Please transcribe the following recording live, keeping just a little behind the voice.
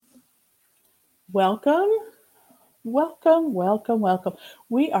Welcome, welcome.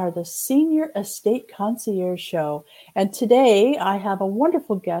 We are the Senior Estate Concierge Show. And today I have a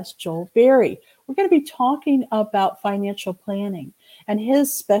wonderful guest, Joel Berry. We're going to be talking about financial planning, and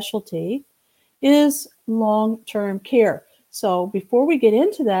his specialty is long term care. So before we get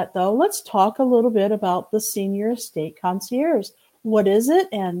into that, though, let's talk a little bit about the Senior Estate Concierge. What is it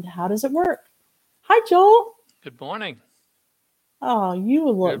and how does it work? Hi, Joel. Good morning. Oh, you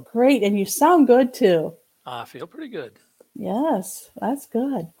Good. look great and you sound good too. I feel pretty good. Yes, that's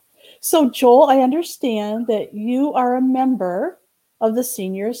good. So, Joel, I understand that you are a member of the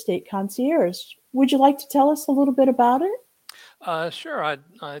Senior Estate Concierge. Would you like to tell us a little bit about it? Sure.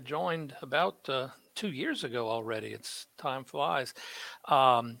 I joined about 2 years ago already. It's time flies.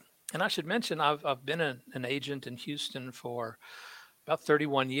 Um, and I should mention I've been an agent in Houston for about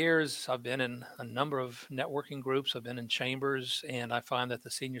 31 years. I've been in a number of networking groups. I've been in chambers, and I find that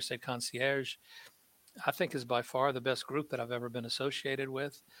the Senior State Concierge, I think, is by far the best group that I've ever been associated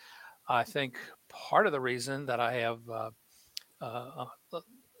with. I think part of the reason that I have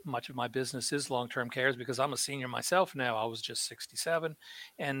much of my business is long-term care is because I'm a senior myself now. I was just 67,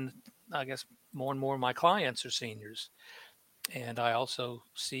 and I guess more and more of my clients are seniors, and I also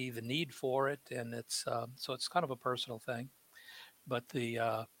see the need for it, and so it's kind of a personal thing. But the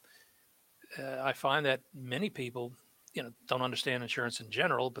I find that many people, don't understand insurance in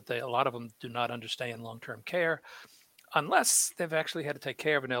general, but a lot of them do not understand long-term care unless they've actually had to take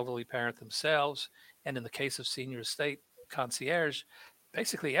care of an elderly parent themselves. And in the case of senior estate concierge,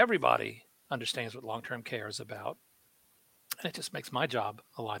 basically everybody understands what long term care is about. And it just makes my job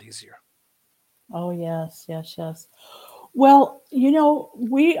a lot easier. Oh, yes. Well,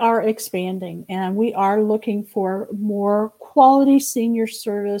 we are expanding and we are looking for more quality senior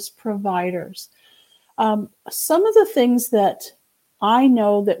service providers. Some of the things that I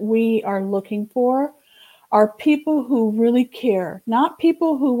know that we are looking for are people who really care, not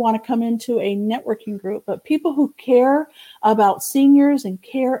people who want to come into a networking group, but people who care about seniors and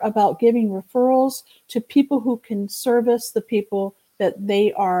care about giving referrals to people who can service the people that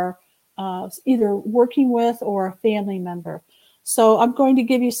they are either working with or a family member. So I'm going to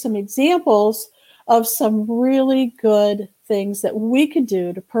give you some examples of some really good things that we can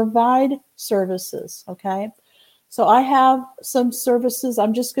do to provide services. Okay. So I have some services.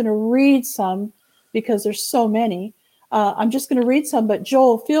 I'm just going to read some because there's so many. I'm just going to read some, but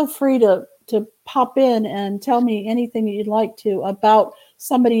Joel, feel free to pop in and tell me anything that you'd like to about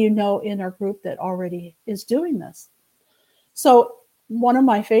somebody you know in our group that already is doing this. So one of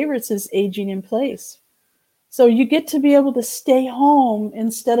my favorites is aging in place. So you get to be able to stay home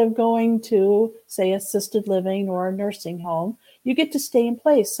instead of going to, say, assisted living or a nursing home. You get to stay in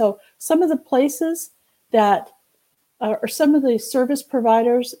place. So some of the places that or some of the service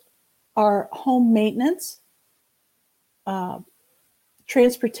providers are home maintenance, uh,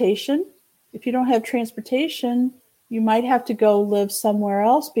 transportation. If you don't have transportation, you might have to go live somewhere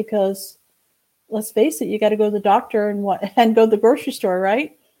else because let's face it, you got to go to the doctor and and go to the grocery store,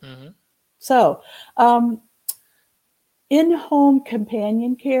 right? Hmm. So, um, in-home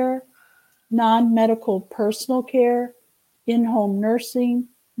companion care, non-medical personal care, in-home nursing,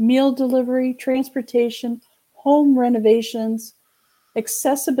 meal delivery, transportation, home renovations,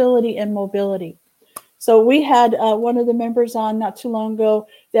 accessibility and mobility. So we had one of the members on not too long ago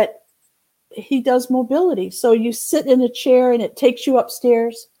that he does mobility. So you sit in a chair and it takes you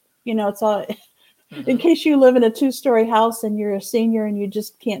upstairs. It's all in Hmm. case you live in a two-story house and you're a senior and you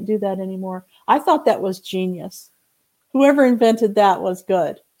just can't do that anymore. I thought that was genius. Whoever invented that was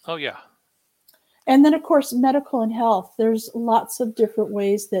good. Oh, yeah. And then, of course, medical and health. There's lots of different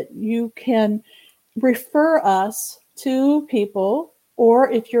ways that you can refer us to people,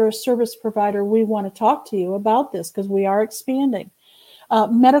 or if you're a service provider, we want to talk to you about this because we are expanding.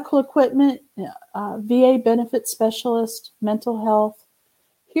 Medical equipment, VA benefit specialist, mental health,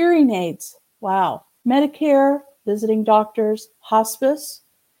 hearing aids. Wow. Medicare, visiting doctors, hospice.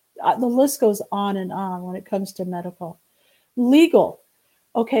 The list goes on and on when it comes to medical. Legal.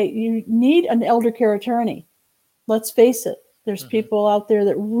 Okay, you need an elder care attorney. Let's face it, there's Hmm. people out there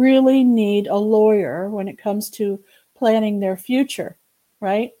that really need a lawyer when it comes to planning their future,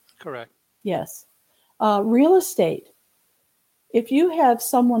 right? Correct. Yes. Real estate. If you have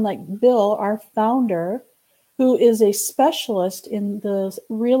someone like Bill, our founder, who is a specialist in the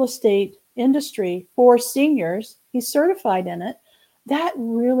real estate industry for seniors, he's certified in it, that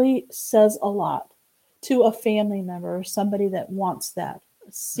really says a lot to a family member or somebody that wants that. A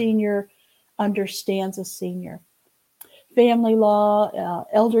Hmm. senior understands a senior. Family law,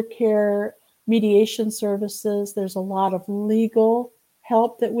 elder care, mediation services. There's a lot of legal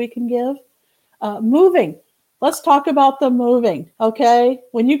help that we can give. Moving. Let's talk about the moving. Okay,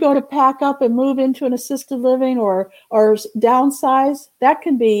 when you go to pack up and move into an assisted living or downsize, that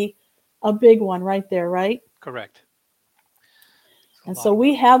can be a big one right there, right? Correct. It's a And lot so of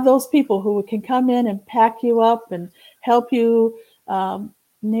we work. have those people who can come in and pack you up and help you um,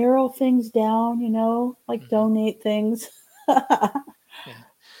 narrow things down, like Hmm. donate things.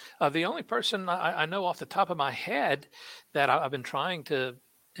 Yeah. The only person I know off the top of my head that I've been trying to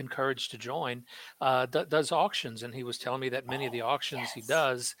encourage to join does auctions, and he was telling me that many of the auctions he Yes.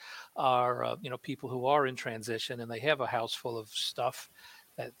 does are people who are in transition and they have a house full of stuff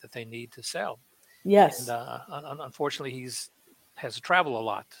that they need to sell. And Yes. unfortunately, he's has to travel a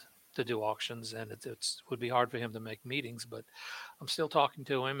lot to do auctions, and it's would be hard for him to make meetings. But I'm still talking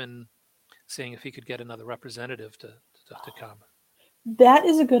to him and seeing if he could get another representative to come. That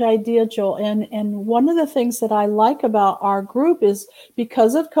is a good idea, Joel. And one of the things that I like about our group is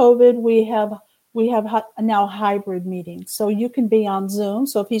because of COVID, we have now hybrid meetings. So you can be on Zoom.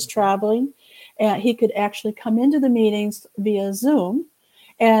 So if he's Hmm. traveling, he could actually come into the meetings via Zoom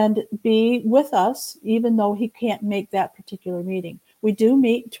and be with us, even though he can't make that particular meeting. We do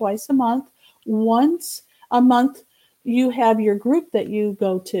meet twice a month. Once a month, you have your group that you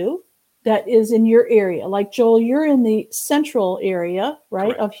go to that is in your area. Like Joel, you're in the central area,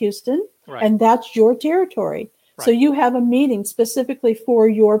 right, Correct. of Houston, Right. and that's your territory. So Right. you have a meeting specifically for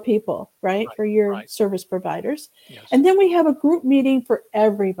your people, right, Right. for your Right. service providers. Yes. And then we have a group meeting for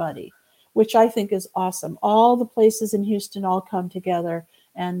everybody, which I think is awesome. All the places in Houston all come together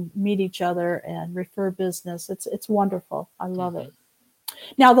and meet each other and refer business. It's wonderful. I love Hmm. it.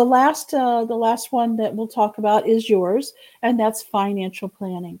 Now the last one that we'll talk about is yours, and that's financial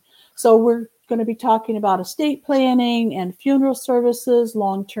planning. So we're going to be talking about estate planning and funeral services,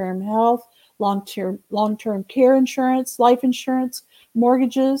 long-term health, long-term care insurance, life insurance,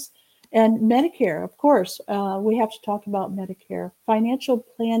 mortgages, and Medicare. Of course, we have to talk about Medicare. Financial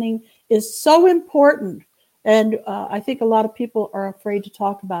planning is so important, and I think a lot of people are afraid to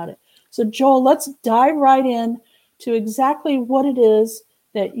talk about it. So Joel, let's dive right in to exactly what it is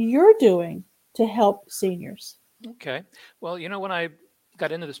that you're doing to help seniors. Okay. Well, when I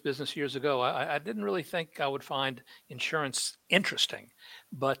got into this business years ago, I didn't really think I would find insurance interesting,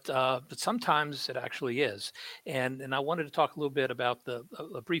 but sometimes it actually is. And I wanted to talk a little bit about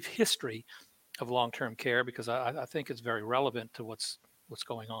a brief history of long-term care because I think it's very relevant to what's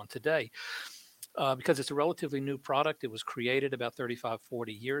going on today. Because it's a relatively new product. It was created about 35,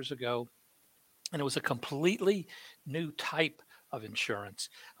 40 years ago, and it was a completely new type of insurance.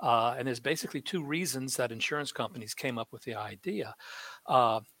 And there's basically two reasons that insurance companies came up with the idea.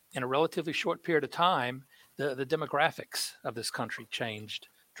 Uh, in a relatively short period of time, the demographics of this country changed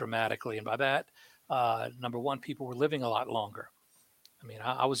dramatically. And by that, number one, people were living a lot longer. I mean,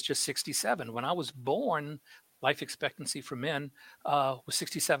 I was just 67. When I was born, life expectancy for men was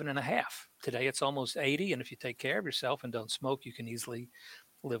 67 and a half. Today, it's almost 80. And if you take care of yourself and don't smoke, you can easily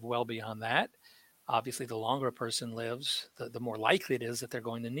live well beyond that. Obviously, the longer a person lives, the more likely it is that they're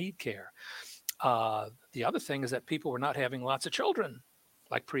going to need care. The other thing is that people were not having lots of children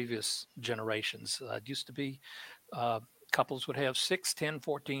like previous generations. It used to be uh, couples would have 6, 10,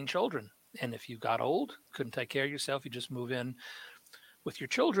 14 children. And if you got old, couldn't take care of yourself, you just move in with your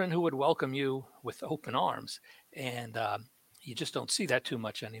children who would welcome you with open arms. And you just don't see that too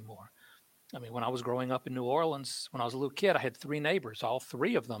much anymore. I mean, when I was growing up in New Orleans, when I was a little kid, I had three neighbors. All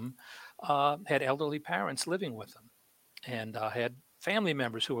three of them had elderly parents living with them and had family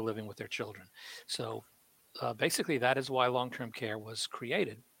members who were living with their children. So basically, that is why long term care was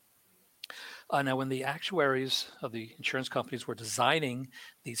created. Now, when the actuaries of the insurance companies were designing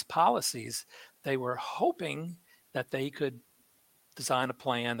these policies, they were hoping that they could design a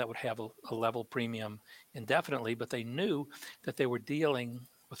plan that would have a level premium indefinitely, but they knew that they were dealing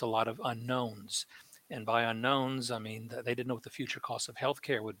with a lot of unknowns. And by unknowns, I mean that they didn't know what the future cost of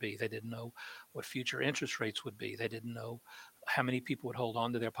healthcare would be. They didn't know what future interest rates would be. They didn't know how many people would hold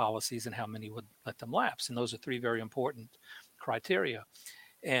on to their policies and how many would let them lapse. And those are three very important criteria.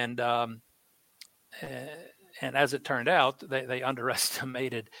 And eh, and as it turned out, they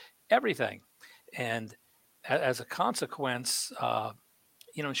underestimated everything. And as a consequence,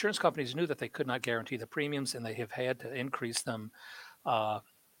 insurance companies knew that they could not guarantee the premiums, and they have had to increase them uh,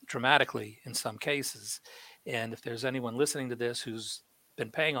 dramatically in some cases. And if there's anyone listening to this who's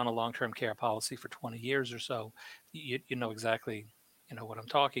been paying on a long-term care policy for 20 years or so, you know exactly what I'm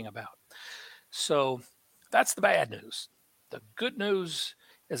talking about. So that's the bad news. The good news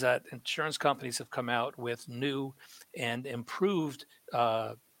is that insurance companies have come out with new and improved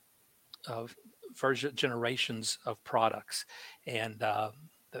of version generations of products, and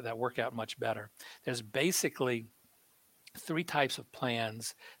that work out much better. There's basically three types of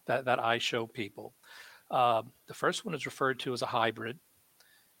plans that I show people. The first one is referred to as a hybrid.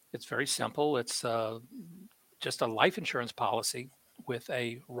 It's very simple. It's just a life insurance policy with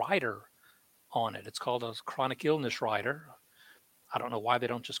a rider on it. It's called a chronic illness rider. I don't know why they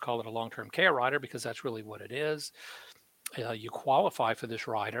don't just call it a long-term care rider, because that's really what it is. You qualify for this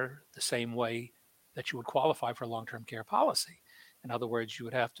rider the same way that you would qualify for a long-term care policy. In other words, you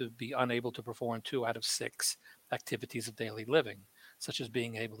would have to be unable to perform 2 out of 6 activities of daily living, such as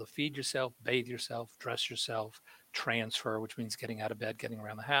being able to feed yourself, bathe yourself, dress yourself, transfer, which means getting out of bed, getting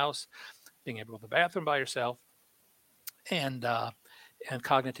around the house, being able to go to the bathroom by yourself, and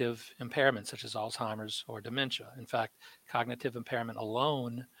cognitive impairment such as Alzheimer's or dementia. In fact, cognitive impairment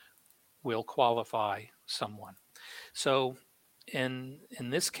alone will qualify someone. So, in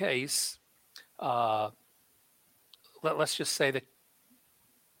this case, uh, let's just say that,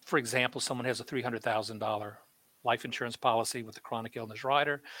 for example, someone has a $300,000 life insurance policy with a chronic illness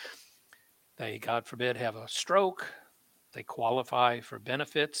rider. They, God forbid, have a stroke. They qualify for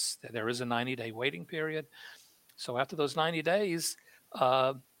benefits. There is a 90-day waiting period. So after those 90 days,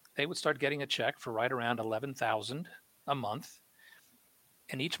 uh, they would start getting a check for right around $11,000 a month.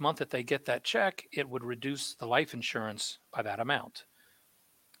 And each month that they get that check, it would reduce the life insurance by that amount.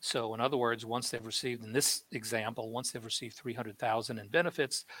 So in other words, once they've received, in this example, once they've received 300,000 in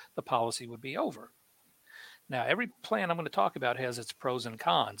benefits, the policy would be over. Now, every plan I'm going to talk about has its pros and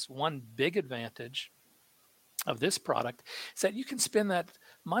cons. One big advantage of this product is that you can spend that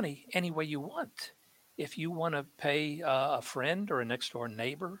money any way you want. If you want to pay a friend or a next door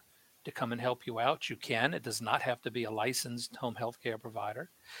neighbor to come and help you out, you can. It does not have to be a licensed home health care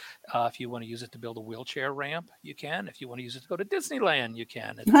provider. If you want to use it to build a wheelchair ramp, you can. If you want to use it to go to Disneyland, you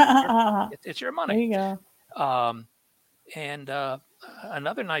can. It's your There money. you go. Um, and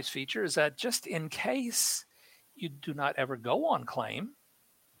another nice feature is that just in case you do not ever go on claim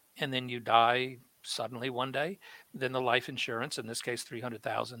and then you die suddenly one day, then the life insurance, in this case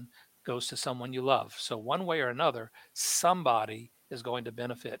 300,000, goes to someone you love. So one way or another, somebody is going to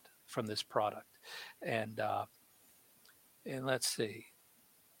benefit from this product. And let's see.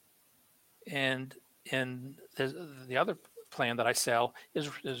 And the other plan that I sell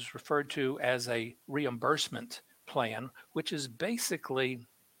is referred to as a reimbursement plan, which is basically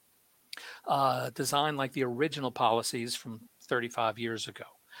designed like the original policies from 35 years ago.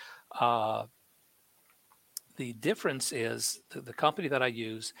 The difference is the company that I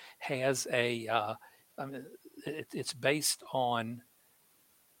use has I mean, it's based on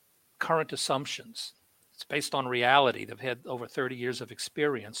current assumptions. It's based on reality. They've had over 30 years of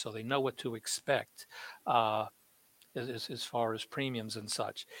experience, so they know what to expect uh, as far as premiums and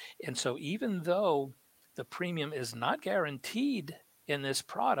such. And so even though the premium is not guaranteed in this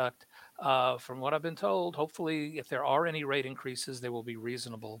product, from what I've been told, hopefully if there are any rate increases, they will be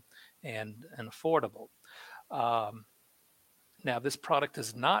reasonable and affordable. Um, Now, this product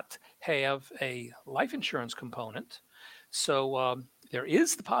does not have a life insurance component. So there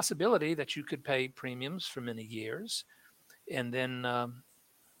is the possibility that you could pay premiums for many years. And then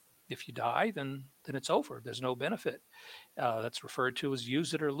if you die, then it's over. There's no benefit. That's referred to as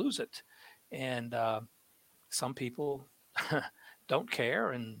use it or lose it. And some people don't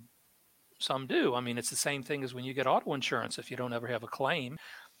care and some do. I mean, it's the same thing as when you get auto insurance. If you don't ever have a claim,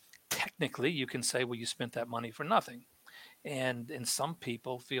 technically you can say, well, you spent that money for nothing. And some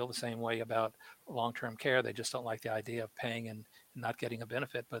people feel the same way about long-term care. They just don't like the idea of paying and not getting a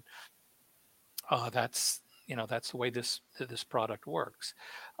benefit. But that's the way this product works.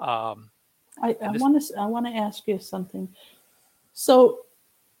 Um, I and this, want to ask you something. So,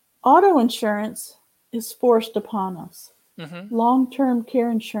 auto insurance is forced upon us. mhm, Long-term care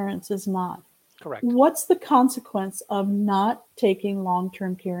insurance is not. correct. What's the consequence of not taking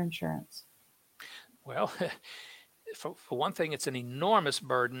long-term care insurance? Well, for one thing, it's an enormous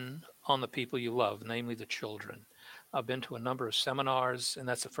burden on the people you love, namely the children. I've been to a number of seminars, and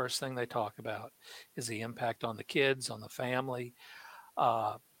that's the first thing they talk about is the impact on the kids, on the family.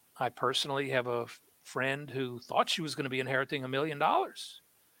 Uh, I personally have a friend who thought she was going to be inheriting $1 million,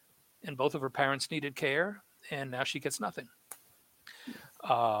 and both of her parents needed care, and now she gets nothing.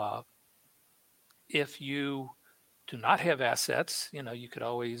 Uh, if you do not have assets, you could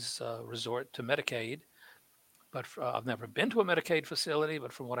always resort to Medicaid. But I've never been to a Medicaid facility,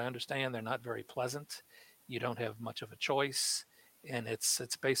 but from what I understand, they're not very pleasant. You don't have much of a choice, and it's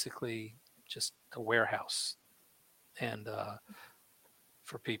basically just a warehouse, and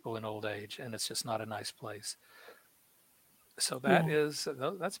for people in old age, and it's just not a nice place. So Yeah.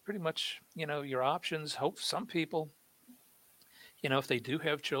 that's pretty much your options. Hope some people If they do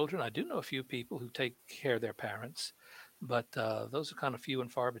have children, I do know a few people who take care of their parents, but those are kind of few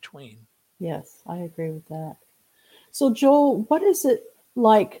and far between. Yes, I agree with that. So, Joel, what is it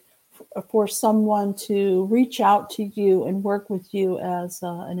like for someone to reach out to you and work with you as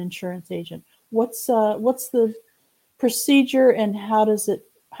an insurance agent? What's the procedure, and how does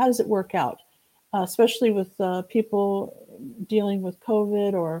it work out, especially with people dealing with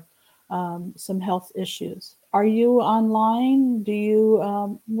COVID or some health issues? Are you online? Do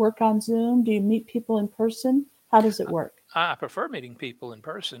you work on Zoom? Do you meet people in person? How does it work? I prefer meeting people in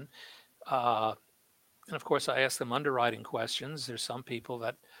person. Uh, and of course, I ask them underwriting questions. There's some people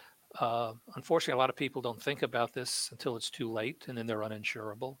that, unfortunately, a lot of people don't think about this until it's too late and then they're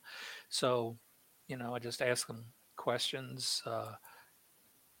uninsurable. So, I just ask them questions. I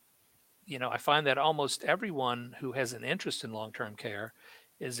find that almost everyone who has an interest in long term care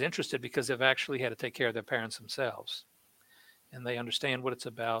is interested because they've actually had to take care of their parents themselves and they understand what it's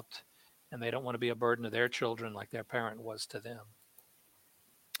about and they don't want to be a burden to their children like their parent was to them.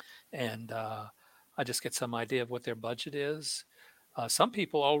 And I just get some idea of what their budget is. Some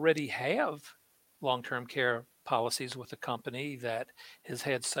people already have long term care policies with a company that has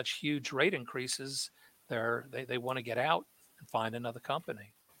had such huge rate increases, they want to get out and find another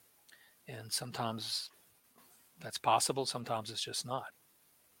company. And sometimes that's possible, sometimes it's just not.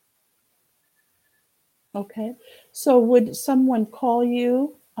 Okay. So would someone call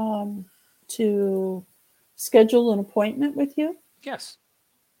you to schedule an appointment with you? Yes.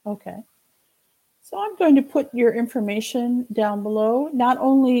 Okay. So I'm going to put your information down below. Not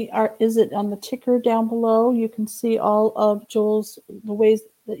only is it on the ticker down below, you can see all of the ways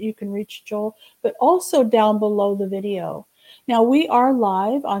that you can reach Joel, but also down below the video. Now we are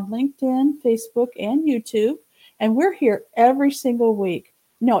live on LinkedIn, Facebook, and YouTube, and we're here every single week.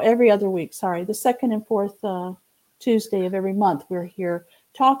 No, every other week, sorry. The second and fourth Tuesday of every month, we're here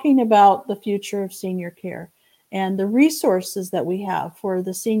talking about the future of senior care and the resources that we have for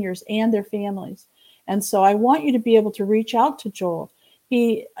the seniors and their families. And so I want you to be able to reach out to Joel.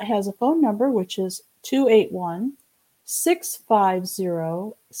 He has a phone number, which is 281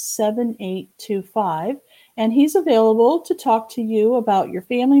 650 7825. And he's available to talk to you about your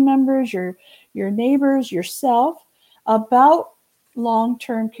family members, your neighbors, yourself, about long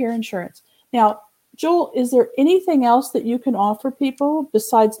term care insurance. Now, Joel, is there anything else that you can offer people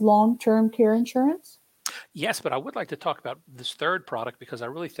besides long term care insurance? Yes, but I would like to talk about this third product because I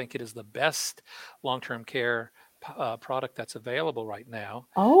really think it is the best long term care product that's available right now.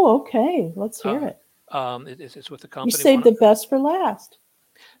 Oh, okay. Let's hear Uh, it. it's with the You company saved one. the best for last.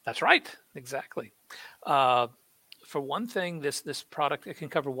 That's right, exactly. Uh, for one thing, this product, it can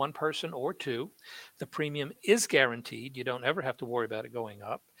cover one person or two. The premium is guaranteed. You don't ever have to worry about it going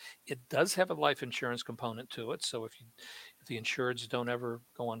up. It does have a life insurance component to it. So if the insureds don't ever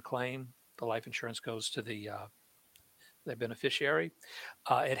go on claim, the life insurance goes to the beneficiary.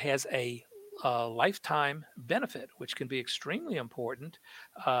 It has a lifetime benefit, which can be extremely important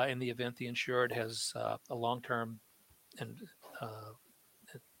in the event the insured has a long-term and uh,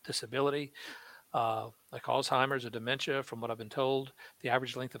 disability, like Alzheimer's or dementia. From what I've been told, the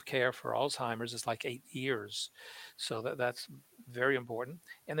average length of care for Alzheimer's is like 8 years. So that's very important.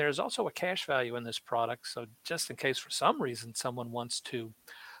 And there's also a cash value in this product. So just in case for some reason someone wants to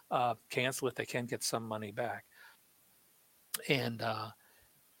cancel it, they can get some money back. And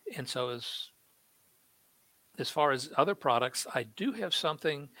and so as far as other products, I do have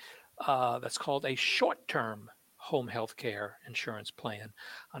something that's called a short-term home health care insurance plan.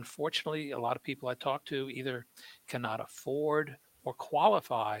 Unfortunately, a lot of people I talk to either cannot afford or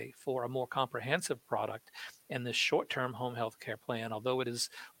qualify for a more comprehensive product. And this short-term home health care plan, although it is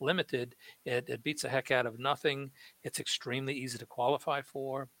limited, it beats the heck out of nothing. It's extremely easy to qualify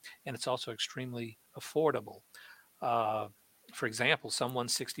for, and it's also extremely affordable. Uh, for example, someone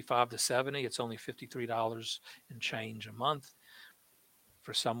 65 to 70, it's only $53 and change a month.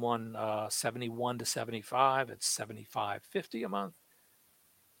 For someone 71 to 75, it's 75.50 a month.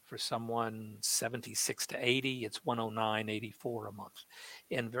 For someone 76 to 80, it's 109.84 a month.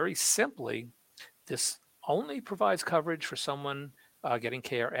 And very simply, this only provides coverage for someone getting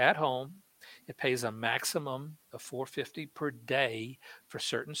care at home. It pays a maximum of $450 per day for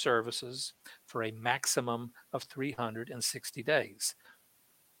certain services for a maximum of 360 days.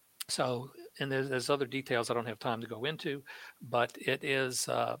 So, and there's other details I don't have time to go into, but it is.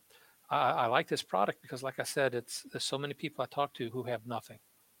 I like this product because, like I said, there's so many people I talk to who have nothing.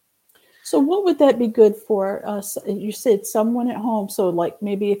 So, what would that be good for? You said someone at home. So, like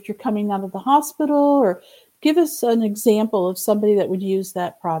maybe if you're coming out of the hospital, or give us an example of somebody that would use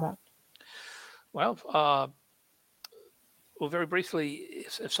that product. Well, Well, very briefly,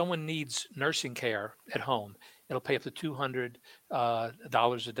 if someone needs nursing care at home, it'll pay up to $200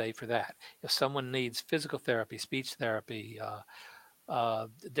 a day for that. If someone needs physical therapy, speech therapy,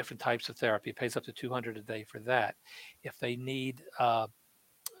 different types of therapy, it pays up to 200 a day for that. If they need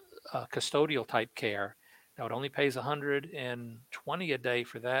custodial type care, now it only pays 120 a day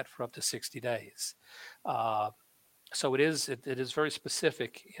for that for up to 60 days. Uh, so it is very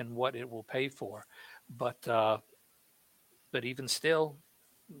specific in what it will pay for, but even still,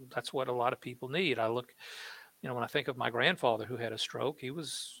 that's what a lot of people need. I look, when I think of my grandfather who had a stroke, he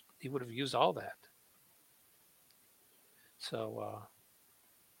would have used all that. So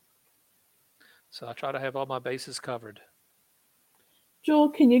so I try to have all my bases covered. Joel,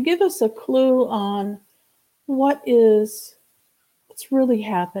 can you give us a clue on what's really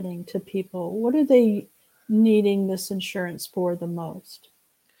happening to people? What are they needing this insurance for the most?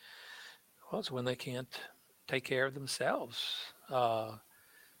 Well, it's when they can't take care of themselves.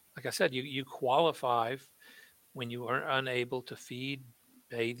 Like I said, you qualify when you are unable to feed,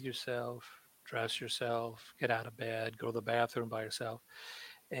 bathe yourself, dress yourself, get out of bed, go to the bathroom by yourself,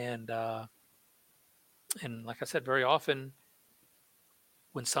 and like I said, very often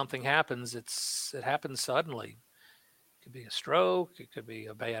when something happens, it happens suddenly. It could be a stroke, it could be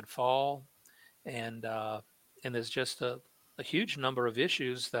a bad fall, and there's just a huge number of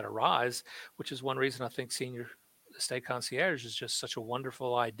issues that arise, which is one reason I think senior estate concierge is just such a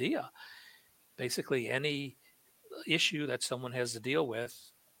wonderful idea. Basically, any issue that someone has to deal with,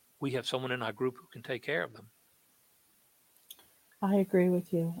 we have someone in our group who can take care of them. I agree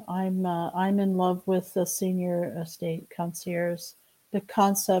with you. I'm in love with the senior estate concierge. The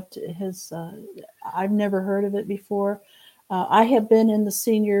concept has I've never heard of it before. I have been in the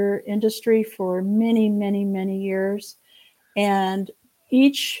senior industry for many, many, many years, and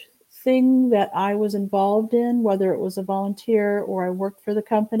each thing that I was involved in, whether it was a volunteer or I worked for the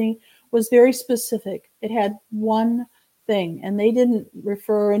company, was very specific. It had one thing, and they didn't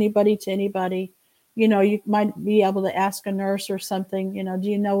refer anybody to anybody. You might be able to ask a nurse or something, do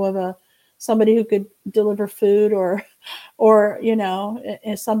you know of somebody who could deliver food, or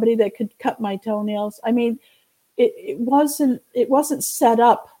somebody that could cut my toenails. I mean, it wasn't set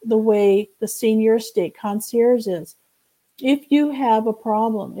up the way the senior estate concierge is. If you have a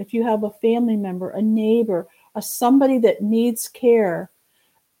problem, if you have a family member, a neighbor, somebody that needs care,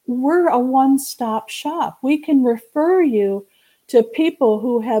 we're a one-stop shop. We can refer you to people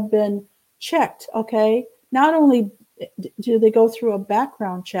who have been checked, okay? Not only do they go through a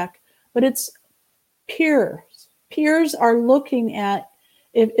background check, but it's peers. Peers are looking at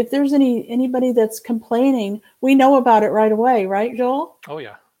if there's anybody that's complaining, we know about it right away, right, Joel? Oh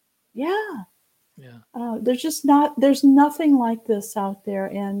yeah. Yeah. Yeah. There's nothing like this out there,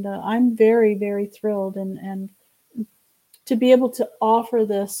 and I'm very, very thrilled, and to be able to offer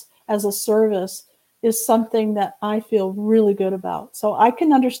this as a service is something that I feel really good about. So I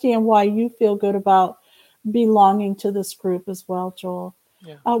can understand why you feel good about belonging to this group as well, Joel.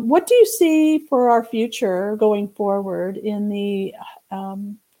 Yeah. What do you see for our future going forward in the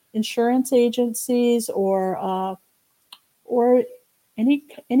insurance agencies, or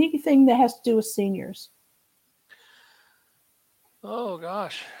anything that has to do with seniors? Oh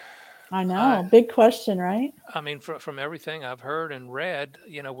gosh. I know, big question, right? I mean, from everything I've heard and read,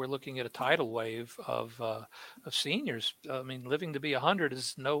 we're looking at a tidal wave of seniors. I mean, living to be 100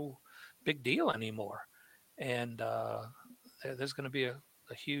 is no big deal anymore, and there's going to be a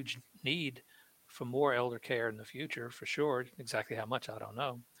huge need for more elder care in the future, for sure. Exactly how much, I don't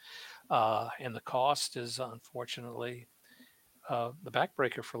know. And the cost is unfortunately the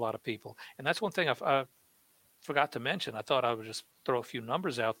backbreaker for a lot of people. And that's one thing I forgot to mention. I thought I would just throw a few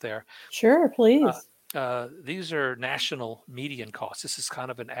numbers out there. Sure, please. These are national median costs. This is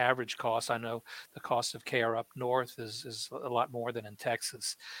kind of an average cost. I know the cost of care up north is a lot more than in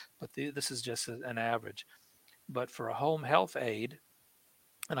Texas, but this is just an average. But for a home health aide,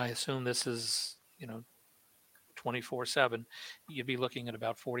 and I assume this is 24/7, you'd be looking at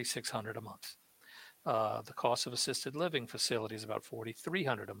about $4,600 a month. The cost of assisted living facilities about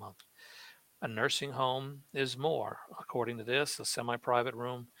 $4,300 a month. A nursing home is more. According to this, a semi-private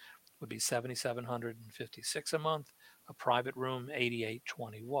room would be $7,756 a month. A private room,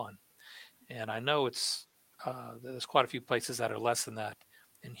 $8,821. And I know there's quite a few places that are less than that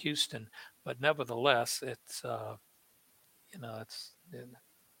in Houston, but nevertheless,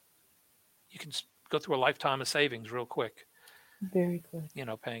 you can go through a lifetime of savings real quick. Very quick.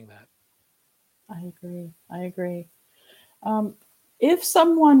 Paying that. I agree. If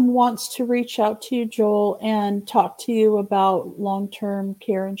someone wants to reach out to you, Joel, and talk to you about long-term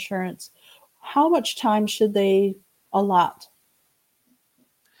care insurance, how much time should they allot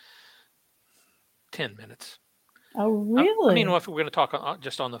 10 minutes. Oh, I mean, really? if we're going to talk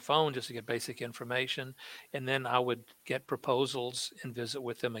just on the phone, just to get basic information, and then I would get proposals and visit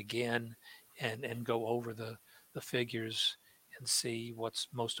with them again, and go over the figures and see what's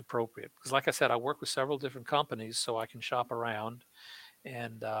most appropriate. Because, like I said, I work with several different companies, so I can shop around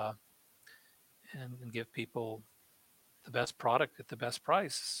and and give people the best product at the best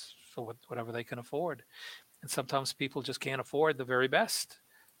price for whatever they can afford. And sometimes people just can't afford the very best,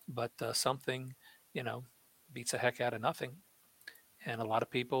 but something, you know, beats a heck out of nothing. And a lot of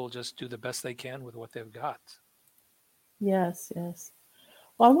people just do the best they can with what they've got. Yes, yes.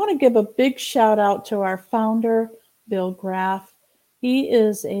 Well, I want to give a big shout out to our founder, Bill Graff. He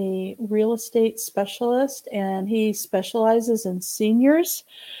is a real estate specialist and he specializes in seniors.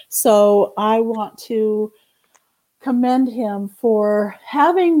 So I want to commend him for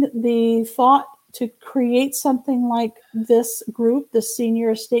having the thought to create something like this group, the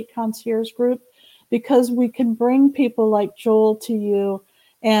Senior Estate Concierge Group, because we can bring people like Joel to you,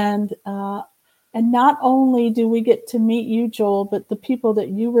 and not only do we get to meet you, Joel, but the people that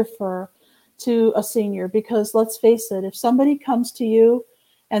you refer to a senior. Because let's face it, if somebody comes to you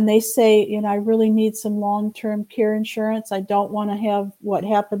and they say, I really need some long-term care insurance, I don't want to have what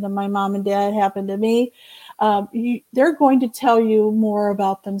happened to my mom and dad happen to me. They're going to tell you more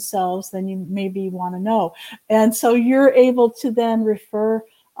about themselves than you maybe want to know. And so you're able to then refer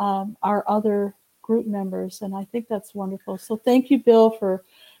our other group members. And I think that's wonderful. So thank you, Bill, for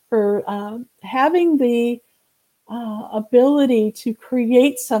having the ability to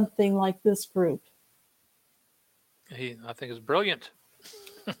create something like this group. I think it's brilliant.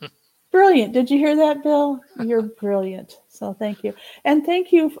 Brilliant. Did you hear that, Bill? You're brilliant. So thank you. And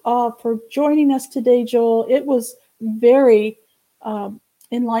thank you for joining us today, Joel. It was very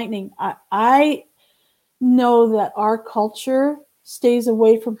enlightening. I know that our culture stays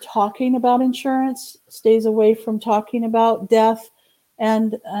away from talking about insurance, stays away from talking about death,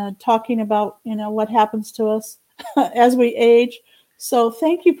 and talking about what happens to us as we age. So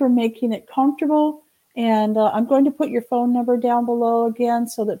thank you for making it comfortable. And I'm going to put your phone number down below again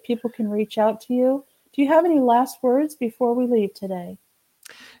so that people can reach out to you. Do you have any last words before we leave today?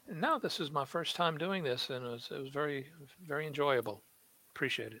 No, this is my first time doing this, and it was very, very enjoyable.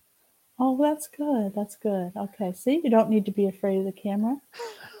 Appreciate it. Oh, that's good. That's good. Okay. See, you don't need to be afraid of the camera.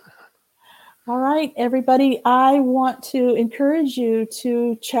 All right, everybody. I want to encourage you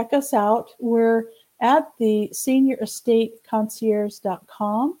to check us out. We're at the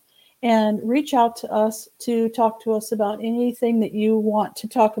seniorestateconcierge.com and reach out to us to talk to us about anything that you want to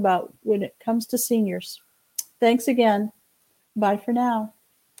talk about when it comes to seniors. Thanks again. Bye for now.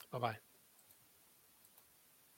 Bye bye.